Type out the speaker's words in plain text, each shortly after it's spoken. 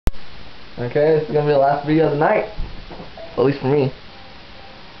Okay, this is gonna be the last video of the night. At least for me.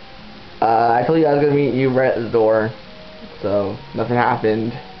 I told you I was gonna meet you right at the door. So, nothing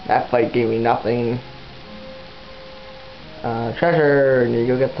happened. That fight gave me nothing. Treasure! Need to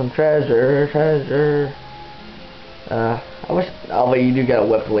go get some treasure. Oh wait, you do get a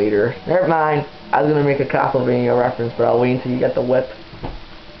whip later. Never mind. I was gonna make a Castlevania reference, but I'll wait until you get the whip.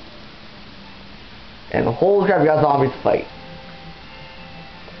 And holy crap, you got zombies to fight.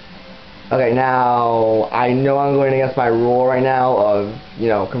 Okay, now, I know I'm going against my rule right now of, you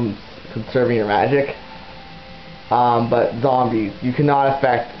know, conserving your magic. But zombies, you cannot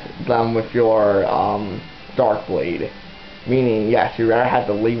affect them with your, Dark Blade. Meaning, yes, you rather have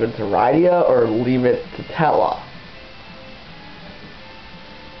to leave it to Rydia or leave it to Tella.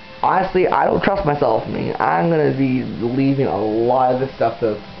 Honestly, I don't trust myself. I mean, I'm gonna be leaving a lot of this stuff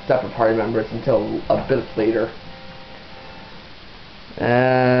to separate party members until a bit later.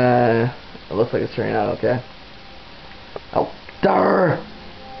 It looks like it's turning out okay. Oh, darn!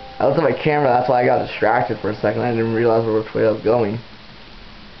 I looked at my camera, that's why I got distracted for a second. I didn't realize which way I was going.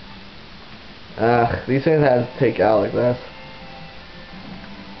 These things I have to take out like this.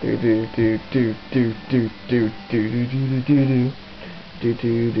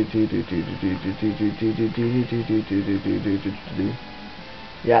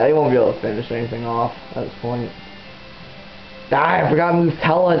 Yeah, they won't be able to finish anything off at this point. I forgot to move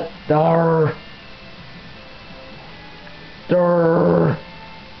Tella. Durr.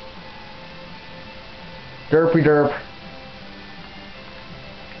 Derpy derp.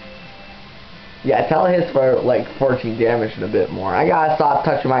 Yeah, Tella hits for like 14 damage and a bit more. I gotta stop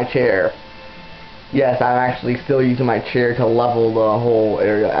touching my chair. Yes, I'm actually still using my chair to level the whole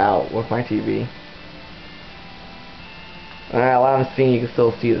area out with my TV. Alright, what I'm seeing, you can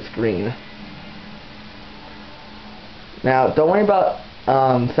still see the screen. Now, don't worry about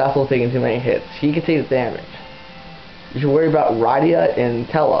Cecil taking too many hits. He can take the damage. You should worry about Rydia and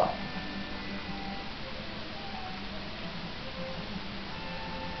Tella.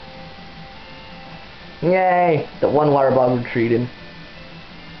 Yay! The one water bug retreated.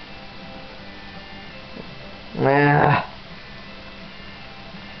 Ah.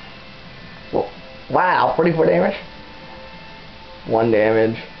 Well, wow, 44 damage? 1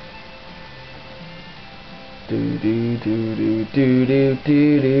 damage. Do do do do do do do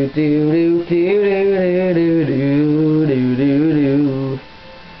do do do do do do do do do.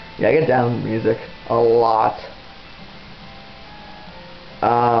 Yeah, I get down with music a lot.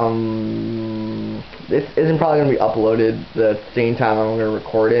 This isn't probably gonna be uploaded the same time I'm gonna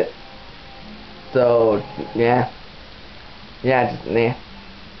record it. So yeah, just nah.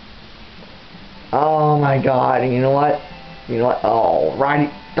 Oh my god! And you know what? Oh, righty.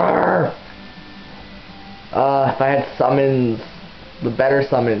 If I had summons, the better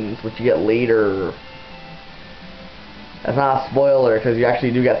summons, which you get later. That's not a spoiler, because you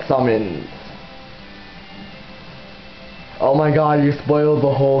actually do get summons. Oh my god, you spoiled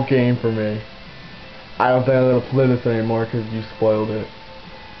the whole game for me. I don't think I'm gonna play this anymore because you spoiled it.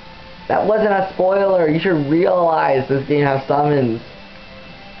 That wasn't a spoiler. You should realize this game has summons.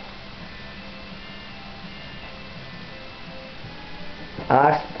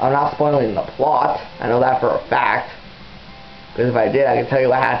 I'm not spoiling the plot. I know that for a fact. Because if I did, I can tell you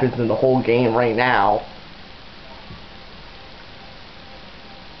what happens in the whole game right now.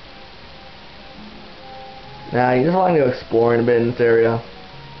 Now, you just want to go exploring a bit in this area.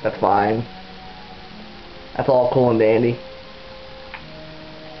 That's fine. That's all cool and dandy.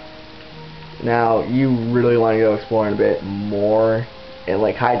 Now, you really want to go exploring a bit more in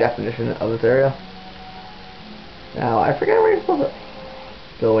like high definition of this area. Now, I forget where you're supposed to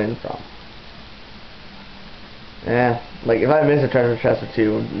go in from. Yeah, like if I miss a treasure chest or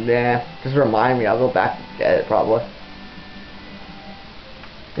two, nah, just remind me, I'll go back and get it probably.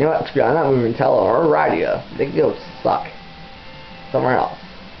 You know what, to be honest, I'm not moving Tella or Rydia. They can go suck somewhere else.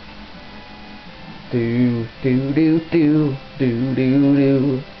 Do do do do do do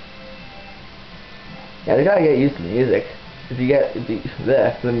do. Yeah, they gotta get used to the music.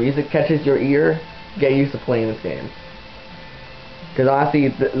 If the music catches your ear, get used to playing this game. Because honestly,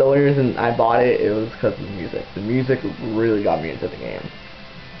 the only reason I bought it, it was because of the music. The music really got me into the game.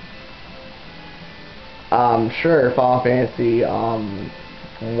 Sure, Final Fantasy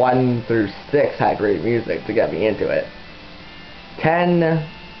 1 through 6 had great music to get me into it. 10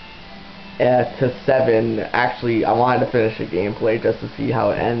 to 7, actually, I wanted to finish the gameplay just to see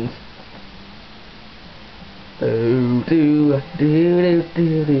how it ends. Do do do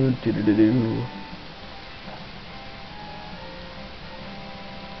do do do do do.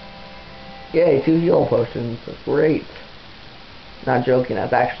 Yay, 2 heal potions. That's great. Not joking,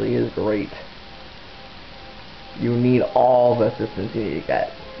 that actually is great. You need all the assistance you need to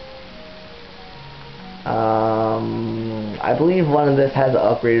get. I believe one of this has an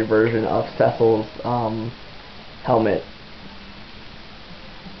upgraded version of Cecil's helmet.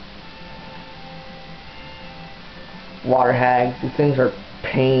 Water hags, these things are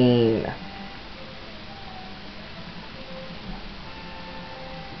pain.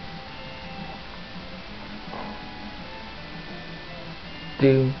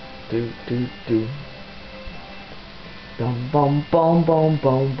 Do. Bum bum bum bum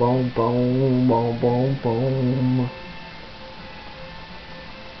bum bum bum bum bum bum.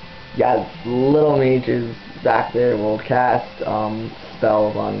 Yeah, little mages back there will cast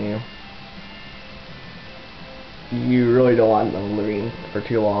spells on you. You really don't want them living for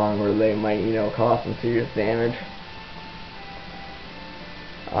too long, or they might, you know, cause some serious damage.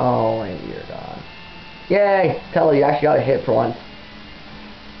 Oh, and you're gone. Yay! Tell you actually got a hit for once.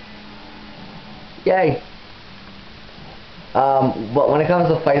 Yay! But when it comes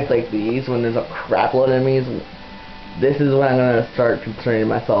to fights like these, when there's a crap load of enemies, this is when I'm gonna start concerning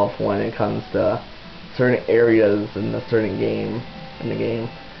myself when it comes to certain areas in a certain game,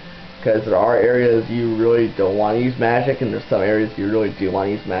 because there are areas you really don't want to use magic, and there's some areas you really do want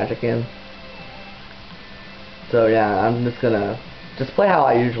to use magic in. So yeah, I'm just gonna play how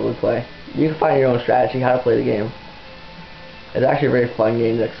I usually play. You can find your own strategy how to play the game. It's actually a very fun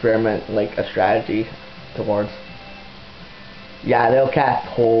game to experiment like a strategy towards. Yeah, they'll cast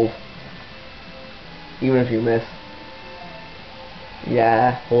hold even if you miss.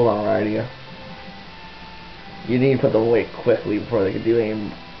 Yeah, hold on right here. You need to put them away quickly before they can do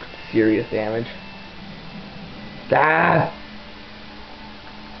any serious damage. Ah!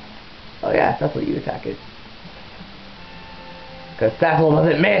 Oh yeah, that's what you attack it. Because Cecil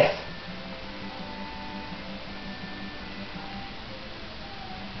doesn't miss!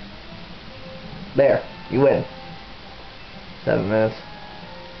 There, you win. 7 minutes.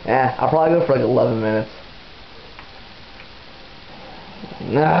 Yeah, I'll probably go for like 11 minutes.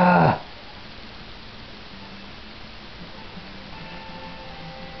 Nah.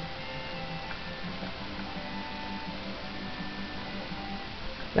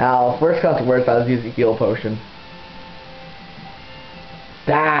 Now, first comes to worst, I was using a heal potion.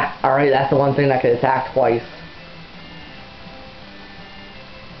 Ah, alright, that's the one thing that could attack twice.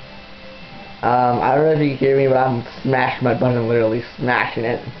 I don't know if you can hear me, but I'm smashing my button, literally smashing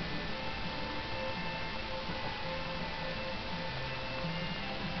it.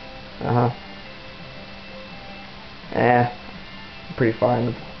 I'm pretty far in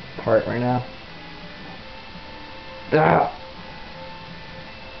the part right now. Ah.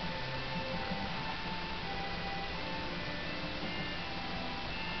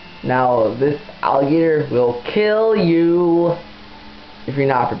 Now, this alligator will kill you if you're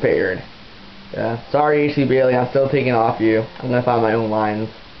not prepared. Yeah, sorry AC Bailey, I'm still taking off you. I'm gonna find my own lines.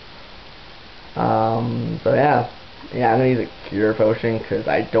 So yeah, I'm gonna use a cure potion because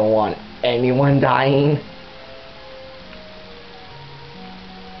I don't want anyone dying.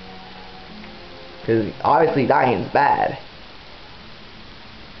 Because obviously dying is bad.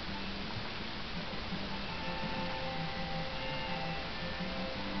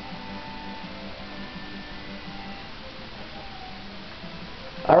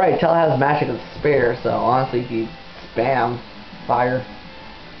 Alright, Tell has magic to spare, so honestly if you spam fire.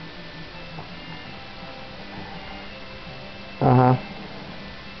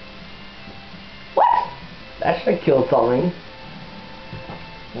 What? That should have killed something.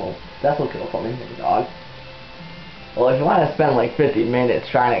 Well, that's what killed something, like a dog. Well, if you want to spend like 50 minutes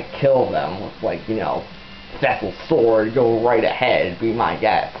trying to kill them with like, you know, Cecil's sword, go right ahead, be my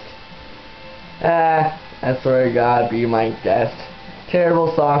guest. I swear to God, be my guest.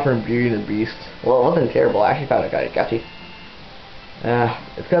 Terrible song from Beauty and the Beast. Well, it wasn't terrible. I actually found it kind of catchy.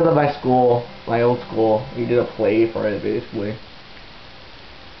 It's because of my school, my old school. We did a play for it, basically.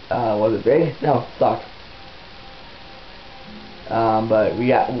 Was it big? No, it sucked. But we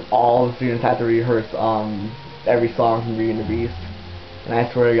got all the students had to rehearse every song from Beauty and the Beast. And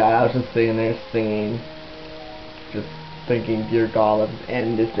I swear to God, I was just sitting there singing, just thinking, dear God, let's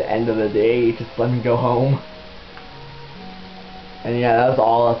end. It's the end of the day. Just let me go home. And yeah, that was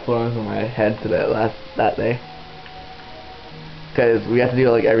all that's flowing through my head that day. Because we have to do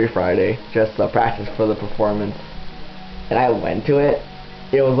it like every Friday, just practice for the performance. And I went to it.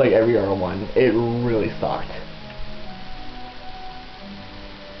 It was like every other one. It really sucked.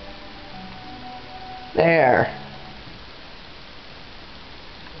 There.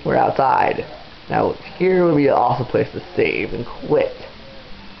 We're outside. Now here would be an awesome place to save and quit.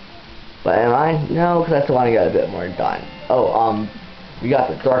 But am I? No, because I still want to get a bit more done. Oh, we got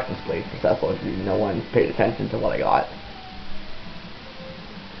the darkness blade for Cecil. No one paid attention to what I got.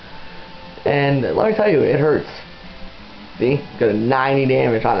 And let me tell you, it hurts. See? Got a 90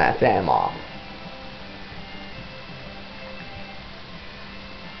 damage on that sand moth.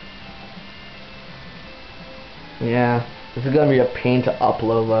 Yeah, this is gonna be a pain to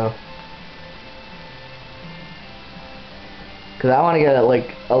upload though. Cause I want to get it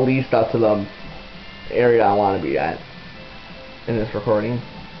like at least up to the area I want to be at in this recording.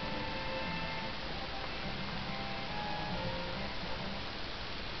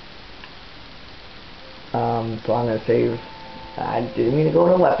 So I'm gonna save. I didn't mean to go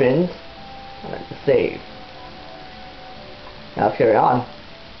to weapons. I'm gonna save. Now let's carry on.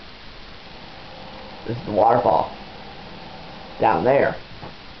 This is the waterfall. Down there.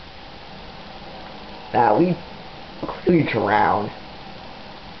 Now we clearly drowned.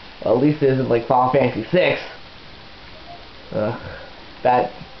 Well, at least it isn't like Final Fantasy 6.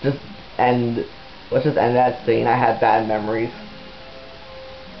 That just end. Let's just end that scene. I had bad memories.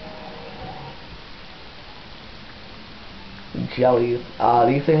 Jellies.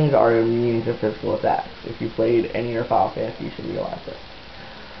 These things are immune to physical attacks. If you played any of Final Fantasy, you should realize this.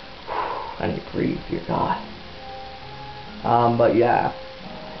 I need to breathe, dear God. But yeah.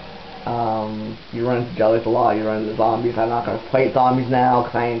 You run into jellies a lot, you run into zombies. I'm not gonna fight zombies now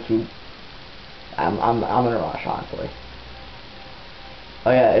because I ain't too. I'm in a rush, honestly.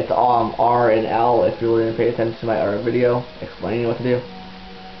 Oh yeah, it's R and L if you didn't pay attention to my other video explaining what to do.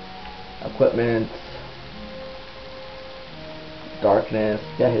 Equipment, darkness,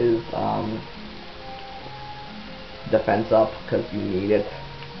 get his defense up because you need it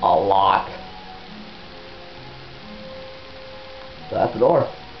a lot. So that's the door.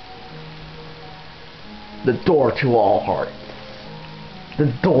 The door to all hearts.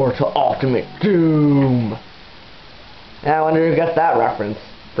 The door to ultimate doom. And I wonder who gets that reference.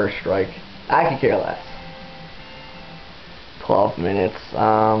 First strike. I could care less. 12 minutes.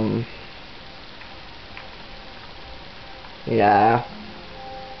 Yeah.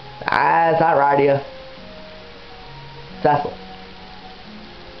 Is that right, you? Cecil.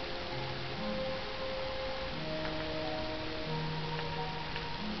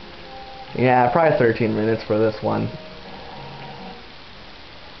 Yeah, probably 13 minutes for this one.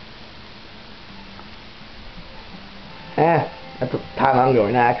 That's the time I'm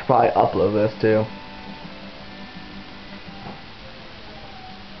going now. I could probably upload this too.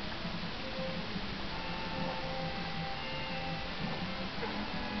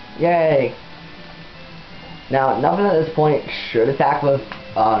 Yay! Now, nothing at this point should attack with,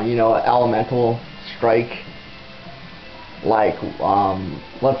 you know, elemental strike. Like,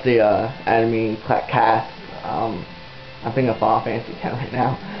 let's see, enemy cast, I'm thinking of Final Fantasy 10 right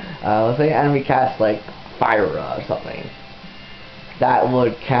now. Let's say enemy cast, like, Fire or something. That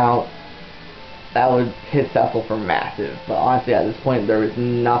would count, that would hit Cecil for massive. But honestly, at this point, there is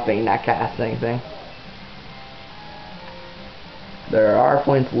nothing that casts anything. There are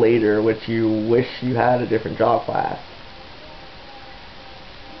points later which you wish you had a different job class.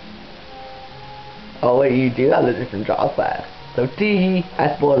 Oh wait, you do have a different job class. So tee,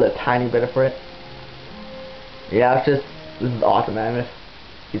 I spoiled a tiny bit for it. Yeah, it's just, this is octmamm.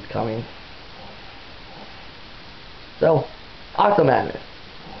 He's coming. So, octmamm.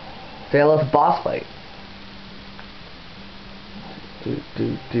 Say let's boss fight.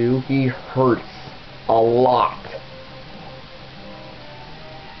 He hurts a lot.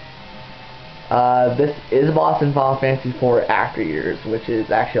 This is a boss in Final Fantasy IV After Years, which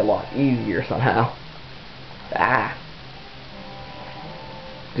is actually a lot easier somehow.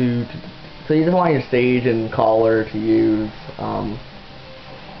 So you just want your sage and caller to use,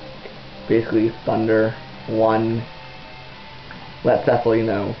 basically Thunder 1. Let Cecil, you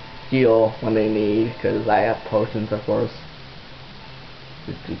know, heal when they need, because I have potions, of course.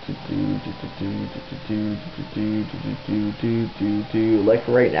 Like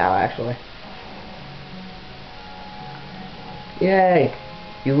right now, actually. Yay!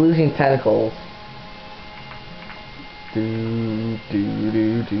 He's losing tentacles. I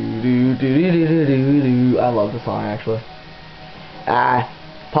love the song, actually.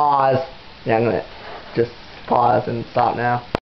 Pause. Yeah, I'm gonna just pause and stop now.